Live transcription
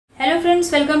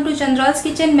Friends, welcome to चंद्रॉल्स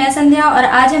kitchen. मैं संध्या और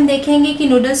आज हम देखेंगे कि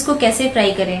नूडल्स को कैसे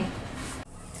फ्राई करें।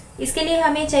 इसके लिए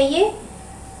हमें चाहिए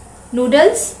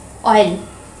नूडल्स ऑयल।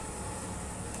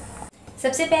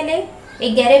 सबसे पहले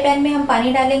एक गहरे पैन में हम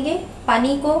पानी डालेंगे।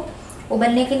 पानी को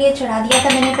उबलने के लिए चढ़ा दिया था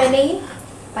मैंने पहले ही।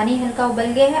 पानी हल्का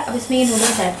उबल गया है। अब इसमें ये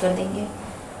नूडल्स ऐड कर देंगे।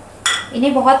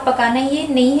 इन्हें बहुत पकाना ही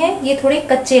नहीं है, ये थोड़े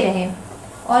कच्चे रहें।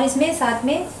 और इसमें साथ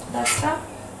में बस का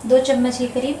 2 चम्मच के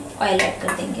करीब ऑयल ऐड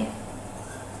कर देंगे।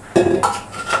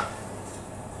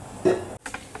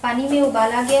 पानी में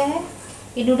उबाल आ गया है।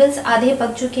 ये नूडल्स आधे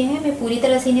पक चुके हैं। मैं पूरी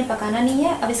तरह से इन्हें पकाना नहीं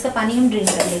है। अब इसका पानी हम ड्रेन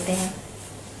कर लेते हैं।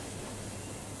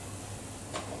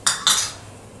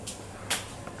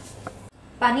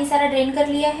 पानी सारा ड्रेन कर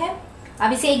लिया है।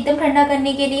 अब इसे एकदम ठंडा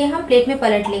करने के लिए हम प्लेट में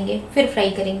पलट लेंगे, फिर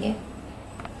फ्राई करेंगे।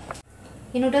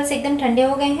 ये नूडल्स एकदम ठंडे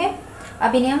हो गए हैं।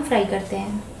 अब इन्हें हम फ्राई करते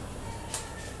हैं।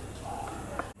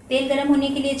 तेल गरम होने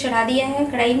के लिए चढ़ा दिया है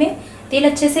कढ़ाई में। तेल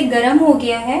अच्छे से गरम हो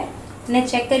गया है, मैंने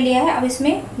चेक कर लिया है। अब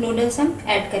इसमें नूडल्स हम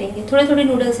ऐड करेंगे, थोड़े थोड़े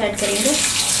नूडल्स ऐड करेंगे।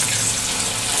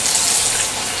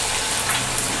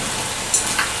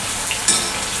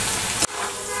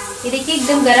 ये देखिए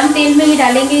एकदम गरम तेल में ही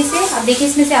डालेंगे इसे। अब देखिए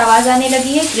इसमें से आवाज़ आने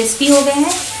लगी है, क्रिस्पी हो गए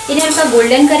हैं। इन्हें हल्का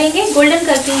गोल्डन करेंगे, गोल्डन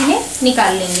करके इन्हें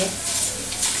निकाल लेंगे।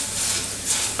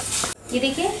 ये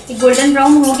देखिए ये गोल्डन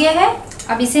ब्राउन हो गया है।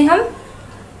 अब इसे हम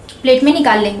प्लेट में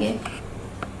निकाल लेंगे।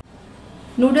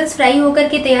 नूडल्स फ्राई होकर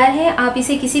के तैयार है। आप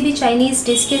इसे किसी भी चाइनीज़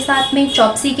डिश के साथ में,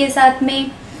 चॉप्सी के साथ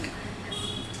में,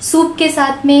 सूप के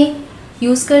साथ में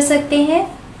यूज़ कर सकते हैं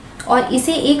और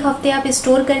इसे 1 हफ्ते आप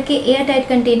स्टोर करके एयर टाइट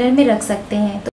कंटेनर में रख सकते हैं।